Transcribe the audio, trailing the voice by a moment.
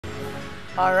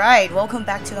Alright, welcome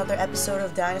back to another episode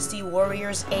of Dynasty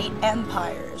Warriors 8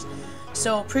 Empires.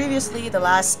 So previously, the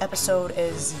last episode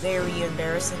is very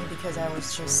embarrassing because I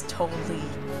was just totally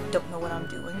don't know what I'm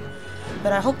doing.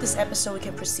 But I hope this episode we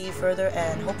can proceed further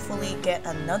and hopefully get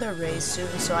another raise soon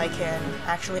so I can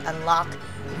actually unlock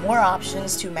more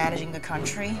options to managing the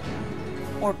country.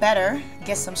 Or better,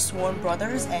 get some sworn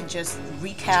brothers and just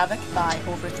wreak havoc by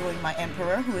overthrowing my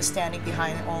emperor who is standing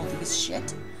behind all this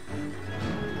shit.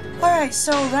 Alright,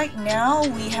 so right now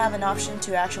we have an option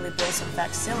to actually build some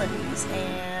facilities,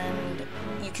 and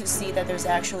you can see that there's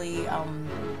actually a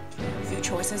few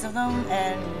choices of them,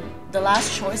 and the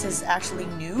last choice is actually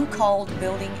new, called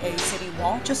building a city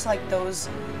wall. Just like those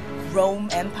Rome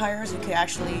empires, you could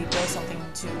actually build something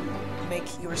to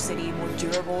make your city more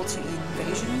durable to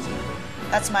invasions.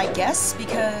 That's my guess,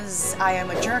 because I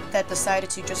am a jerk that decided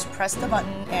to just press the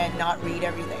button and not read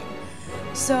everything.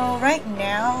 So right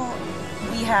now,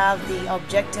 we have the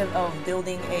objective of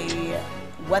building a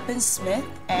weaponsmith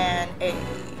and a,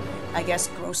 I guess,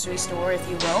 grocery store, if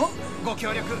you will.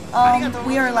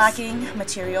 We are lacking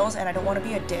materials, and I don't want to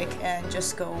be a dick and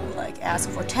just go, like, ask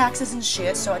for taxes and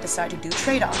shit, so I decided to do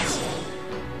trade-offs.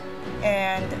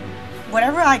 And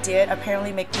whatever I did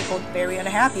apparently make people very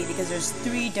unhappy, because there's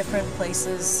 3 different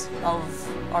places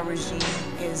of our regime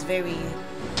is very,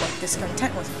 like,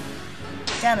 discontent with me.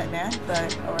 Damn it, man.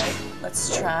 But, alright,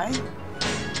 let's try.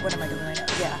 What am I doing right now?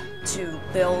 Yeah, to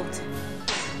build...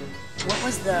 What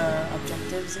was the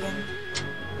objectives again?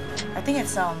 I think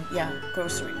it's, yeah,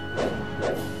 grocery.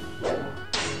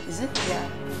 Is it? Yeah.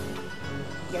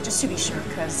 Yeah, just to be sure,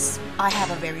 because I have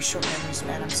a very short memory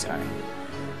span, I'm sorry.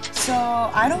 So,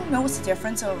 I don't know what's the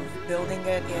difference of building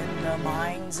it in the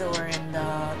mines or in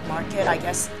the market. I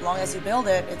guess as long as you build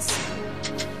it, it's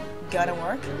gonna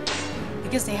work.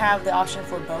 Because they have the option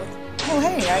for both. Oh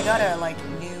hey, I got a, like,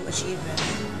 new achievement.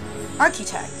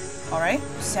 Architect. Alright,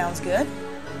 sounds good.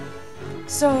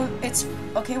 So, it's...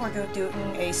 Okay, we're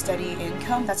doing a steady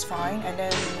income, that's fine. And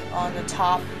then on the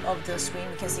top of the screen,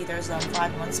 we can see there's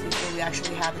 5 months before we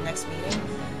actually have the next meeting.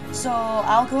 So,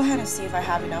 I'll go ahead and see if I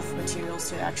have enough materials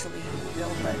to actually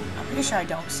build, but I'm pretty sure I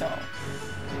don't, so...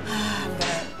 I'm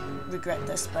gonna regret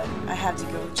this, but I have to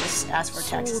go just ask for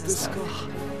taxes and stuff.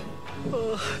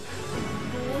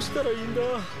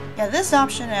 Yeah, this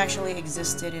option actually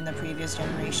existed in the previous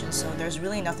generation, so there's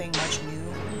really nothing much new.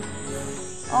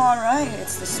 Alright,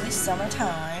 it's the sweet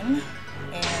summertime.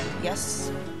 And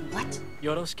yes, what?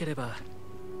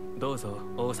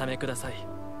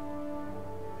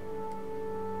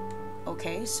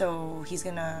 Okay, so he's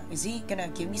gonna... Is he gonna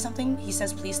give me something? He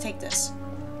says, please take this.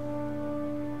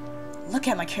 Look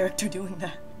at my character doing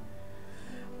that.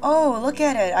 Oh, look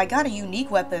at it. I got a unique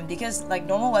weapon because, like,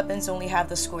 normal weapons only have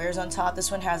the squares on top.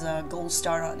 This one has a gold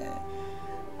star on it.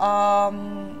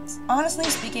 Honestly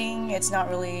speaking, it's not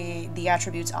really the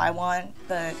attributes I want,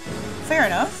 but fair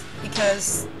enough,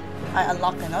 because I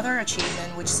unlocked another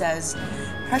achievement which says,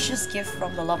 Precious Gift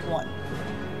from the Loved One.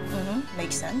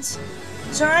 Makes sense.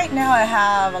 So right now I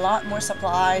have a lot more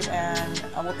supplies and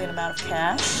a whooping amount of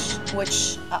cash,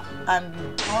 which I'm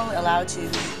probably allowed to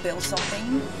build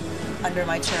something under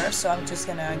my turf, so I'm just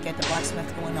gonna get the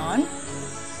blacksmith going on.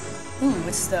 Ooh,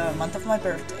 it's the month of my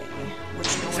birthday,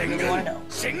 which no one really wanna know.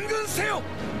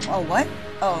 Oh, what?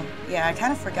 Oh, yeah, I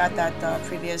kind of forgot that the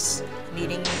previous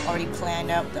meeting already planned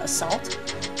out the assault.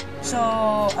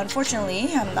 So,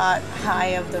 unfortunately, I'm not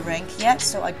high of the rank yet,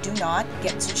 so I do not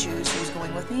get to choose who's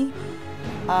going with me.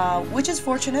 Which is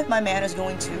fortunate, my man is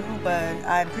going too, but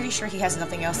I'm pretty sure he has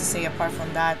nothing else to say apart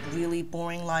from that really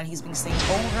boring line he's been saying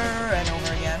over and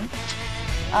over again.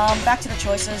 Back to the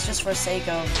choices, just for sake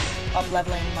of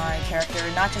up-leveling my character,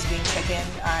 not just being chicken,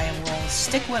 I will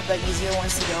stick with the easier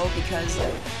ones to go, because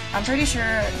I'm pretty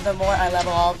sure the more I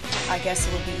level up, I guess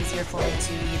it would be easier for me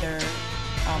to either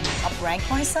up-rank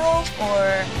myself,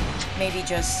 or maybe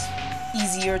just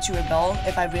easier to rebel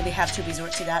if I really have to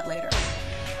resort to that later.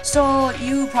 So,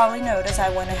 you probably noticed I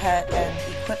went ahead and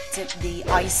equipped the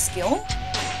ice skill,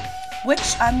 which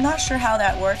I'm not sure how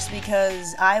that works,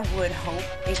 because I would hope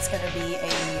it's gonna be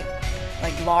a,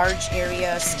 like, large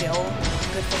area skill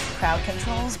good for crowd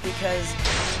controls, because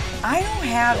I don't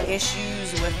have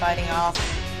issues with fighting off,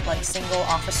 like, single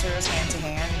officers hand to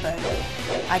hand, but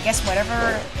I guess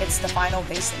whenever it's the final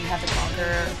base that you have to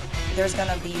conquer, there's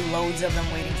gonna be loads of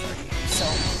them waiting for you, so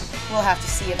we'll have to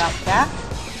see about that.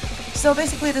 So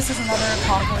basically this is another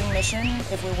conquering mission.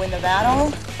 If we win the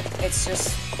battle, it's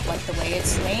just like the way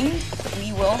it's named.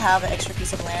 We will have an extra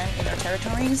piece of land in our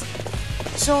territories.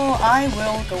 So I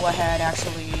will go ahead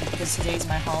actually, because today's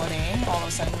my holiday, all of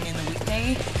a sudden in the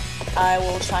weekday, I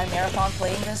will try marathon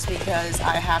playing this because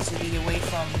I have to be away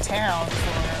from town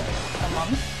for a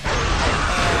month,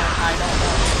 and I don't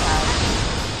want to have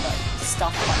like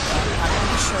stuff like that. I'm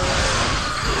pretty sure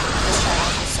this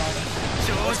channel is starting.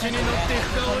 It's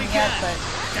not playing yet, but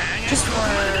just for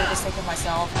the sake of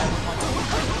myself, I would want to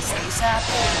play this ASAP,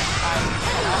 and I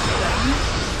cannot bring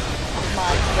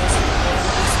my PS4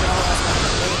 as well as my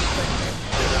play equipment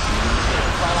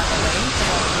while I'm away, because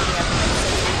I'm leaving at the end,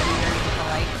 so it would be very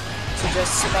polite to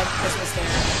just spend Christmas there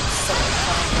and sitting in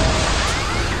front of the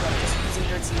TV, like just using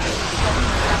your TV, because we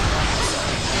don't have one, so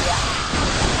yeah.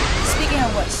 Speaking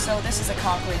of which, so this is a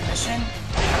concrete mission.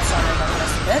 I'm sorry about the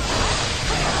rest of it.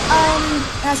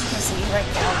 As you can see, right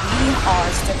now we are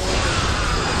stimulating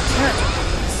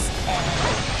territories, and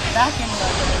back in the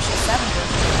Dynasty 7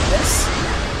 version of this,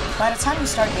 by the time we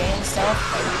start gaining stuff,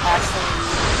 we actually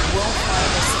will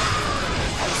find a significant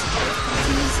increase in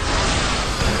difficulties.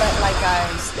 But like I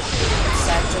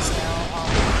said just now,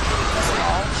 first of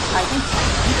all, I think you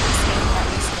need this game at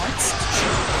least once to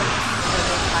choose the difficulty where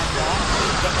they time wrong, and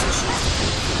you get to choose the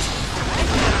difficulty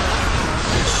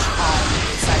which I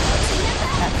decided not to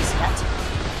at least yet.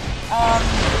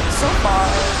 So far,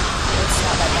 it's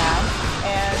not that bad,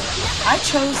 and I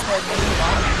chose the new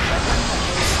one weapon, and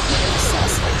it was really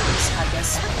sus, I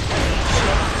guess,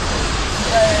 shit.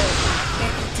 But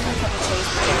it didn't cut the chase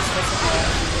because, first of all,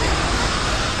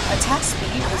 attack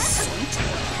speed is sweet,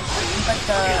 but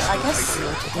I guess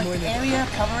like, the area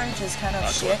coverage is kind of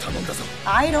shit.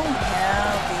 I don't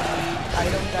have the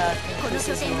item that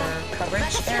increases your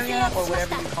coverage area, or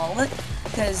whatever you call it,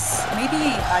 because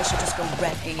maybe I should just go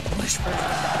rent a English version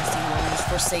of Dynasty Warriors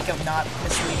for sake of not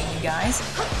misleading you guys.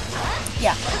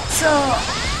 Yeah, so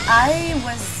I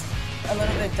was a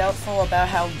little bit doubtful about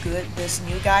how good this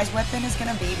new guy's weapon is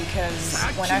gonna be, because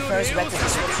when I first read the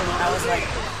description, I was like,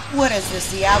 what is this,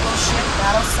 Diablo shit,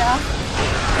 battle staff?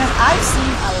 Because I've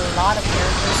seen a lot of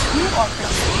characters who are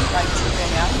pretty sweet, like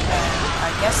Julia, and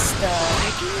I guess the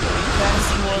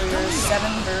Dynasty Warriors 7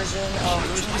 version of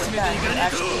Julia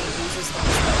actually uses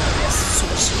those, I guess,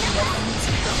 swishy weapons,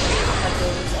 like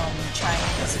those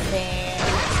Chinese fans,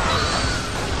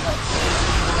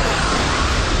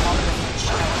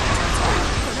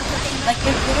 like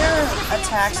if their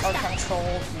attacks are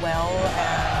controlled well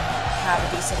and have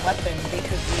a decent weapon, they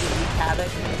could really wreak havoc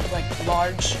with like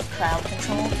large crowd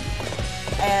control.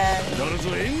 And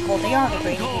well, they are the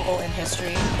brainy people in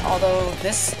history, although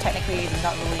this technically is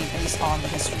not really based on the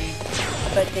history,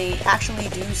 but they actually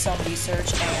do some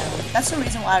research, and that's the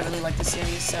reason why I really like the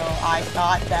series. So I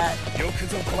thought that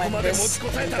when this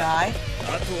new guy,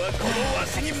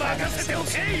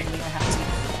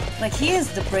 like he is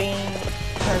the brain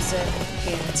person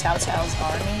in Cao Cao's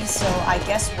army, so I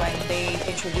guess when they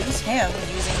introduced him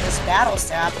using this battle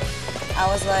staff, I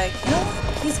was like, you know,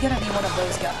 he's gonna be one of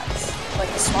those guys,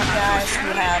 like the smart guys who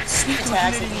have sweet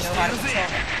attacks if you know how to control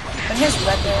it. But his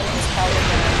weapon is probably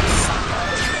gonna be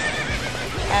something.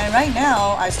 And right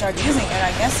now, I started using it,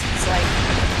 I guess he's like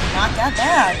not that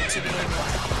bad to begin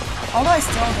with. Although I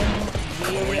still didn't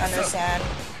really understand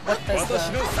what does the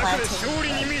planting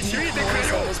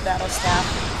decoys of this battle staff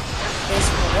is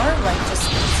for, like just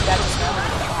see that just now in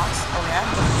the box. Oh yeah,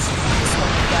 this one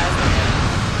you guys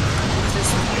use this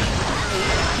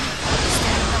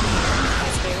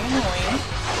it's very annoying.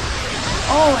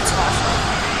 Oh, it's awesome.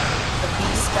 The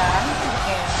beast guy,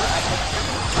 and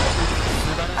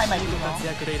I might be wrong.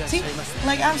 See,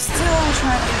 like I'm still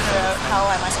trying to figure out how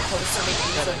am I supposed to make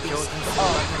use of these.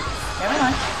 Oh, never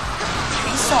mind.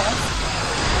 Beast solved.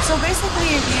 So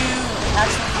basically, if you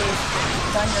actually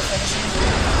done your finishing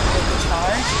move with the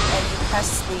charge and you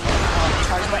press the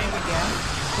charge button again,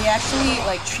 they actually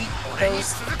like treat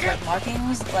those like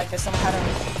markings like there's some kind of,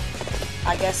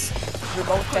 I guess,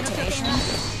 remote detonation.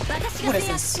 What is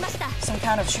this? Some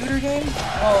kind of shooter game?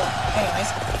 Well,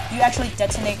 anyways, you actually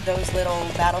detonate those little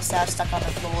battle staffs stuck on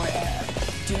the floor and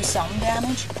do some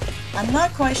damage. I'm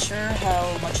not quite sure how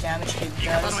much damage it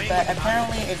does, but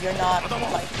apparently if you're not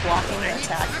like blocking the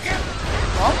attack,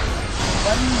 well,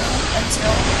 run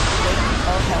until Wave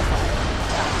of Hellfire.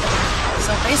 Yeah.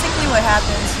 So basically what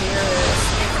happens here is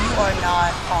if you are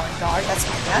not on guard, that's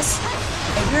my guess.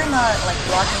 If you're not like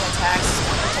blocking attacks,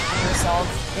 protecting yourself,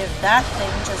 if that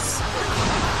thing just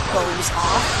goes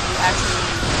off, you actually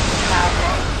have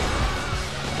like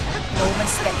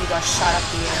moments that you got shot up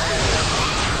the air and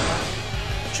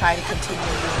try to continue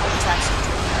your attacks.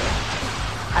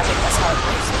 I think that's how it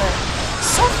works. But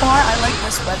so far, I like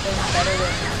this weapon better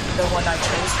than the one I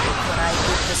chose when I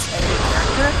did this enemy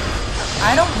character.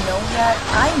 I don't know yet.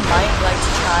 I might like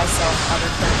to try some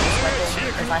other characters weapon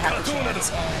if I have the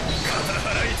chance.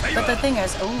 But the thing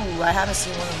is, ooh, I haven't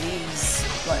seen one of these,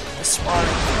 like the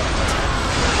sparring.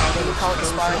 They would call it the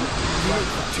sparring.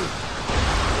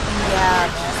 Yeah,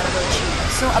 man, another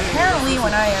achievement. So apparently,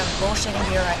 when I am bullshitting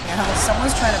here right now,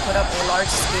 someone's trying to put up a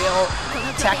large-scale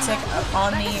tactic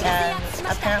on me, and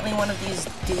apparently one of these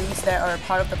dudes that are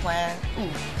part of the plan.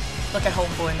 Ooh, look at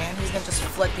Homeboy, man. He's gonna just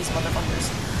flood these motherfuckers.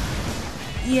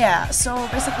 Yeah, so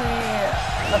basically,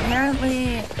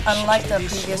 apparently, unlike the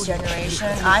previous generation,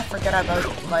 I forget about,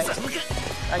 like,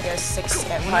 I guess 6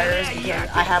 empires, because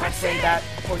I haven't played that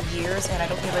for years, and I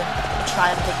don't even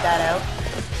try to pick that out.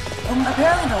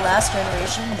 Apparently the last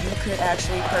generation, you could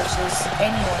actually purchase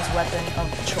anyone's weapon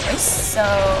of choice, so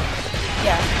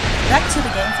yeah, back to the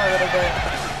game for a little bit,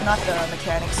 not the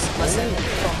mechanics lesson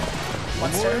from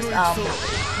monsters.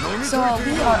 So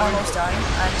we are almost done.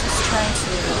 I'm just trying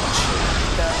to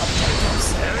achieve the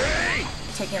objectives,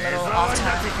 taking a little off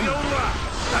time.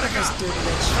 Look at this dude,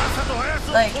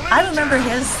 bitch. Like, I remember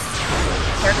his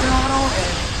character model in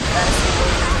Dynasty,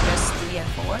 I guess 3 and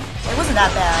 4. It wasn't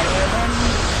that bad, and then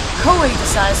Koei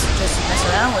decides to just mess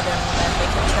around with him and make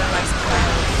him turn like some kind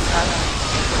of, I don't know,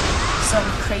 some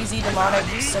crazy, demonic,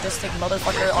 sadistic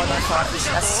motherfucker on narcotics.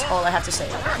 That's all I have to say.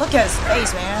 Look at his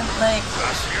face, man. Like,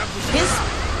 his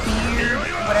beard,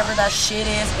 whatever that shit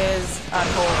is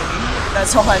unholy.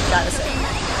 That's all I've got to say.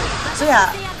 So yeah,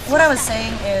 what I was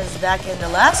saying is back in the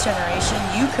last generation,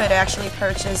 you could actually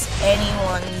purchase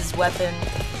anyone's weapon.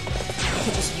 You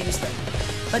could just use them.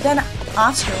 But then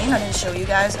off screen, I didn't show you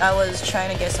guys, I was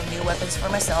trying to get some new weapons for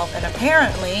myself, and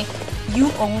apparently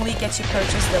you only get to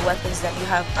purchase the weapons that you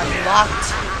have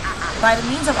unlocked. By the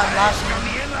means of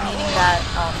unlocking, meaning that,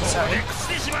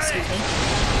 excuse me.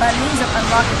 By means of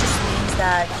unlock, it just means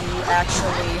that you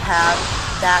actually have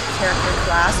that character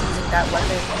class using that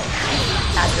weapon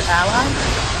as your ally.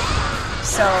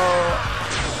 So,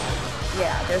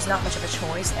 yeah, there's not much of a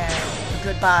choice, and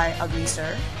goodbye, ugly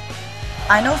sir.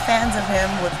 I know fans of him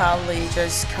would probably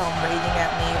just come raving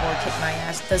at me or kick my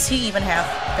ass. Does he even have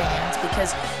fans?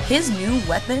 Because his new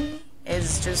weapon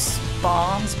is just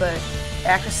bombs, but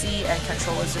accuracy and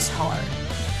control is just hard.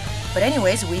 But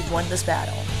anyways, we've won this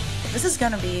battle. This is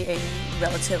gonna be a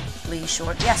relatively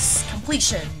short, yes,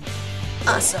 completion.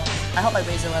 Awesome. I hope I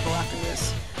raise the level after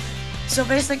this. So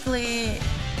basically,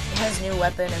 his new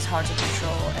weapon is hard to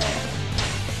control, and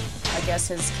I guess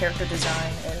his character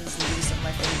design is the least of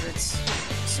my favorites.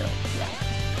 So yeah.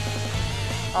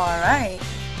 Alright.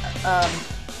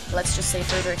 Let's just say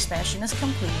further expansion is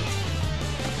complete.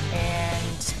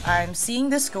 And I'm seeing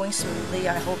this going smoothly.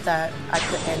 I hope that I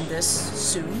could end this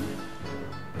soon.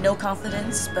 No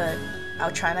confidence, but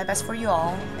I'll try my best for you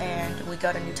all. And we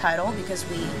got a new title because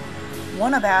we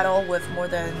won a battle with more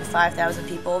than 5,000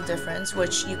 people difference,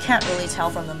 which you can't really tell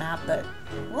from the map, but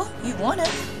well, you won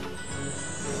it.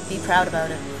 Be proud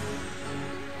about it.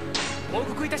 What?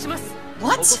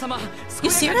 You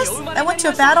serious? I went to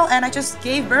a battle and I just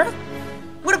gave birth?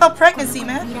 What about pregnancy,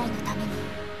 man?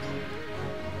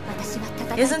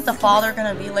 Isn't the father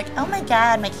gonna be like, oh my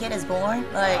god, my kid is born?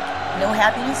 Like, no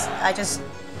happiness?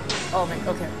 Oh my,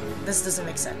 okay, this doesn't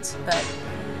make sense, but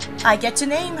I get to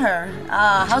name her.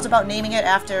 How's about naming it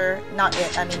after,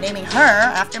 naming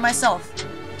her after myself?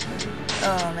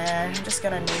 Oh man, I'm just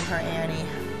gonna name her Annie.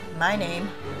 My name.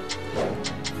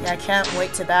 Yeah, I can't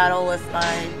wait to battle with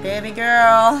my baby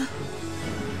girl.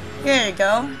 Here you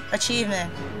go.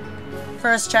 Achievement.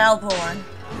 First child born.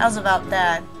 How's about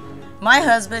that? My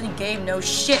husband gave no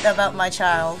shit about my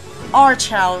child. Our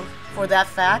child, for that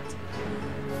fact.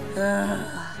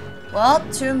 Well,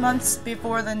 2 months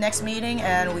before the next meeting,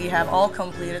 and we have all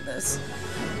completed this.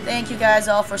 Thank you guys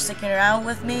all for sticking around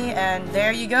with me, and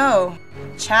there you go.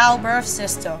 Childbirth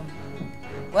system.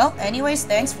 Well, anyways,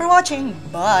 thanks for watching.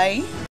 Bye.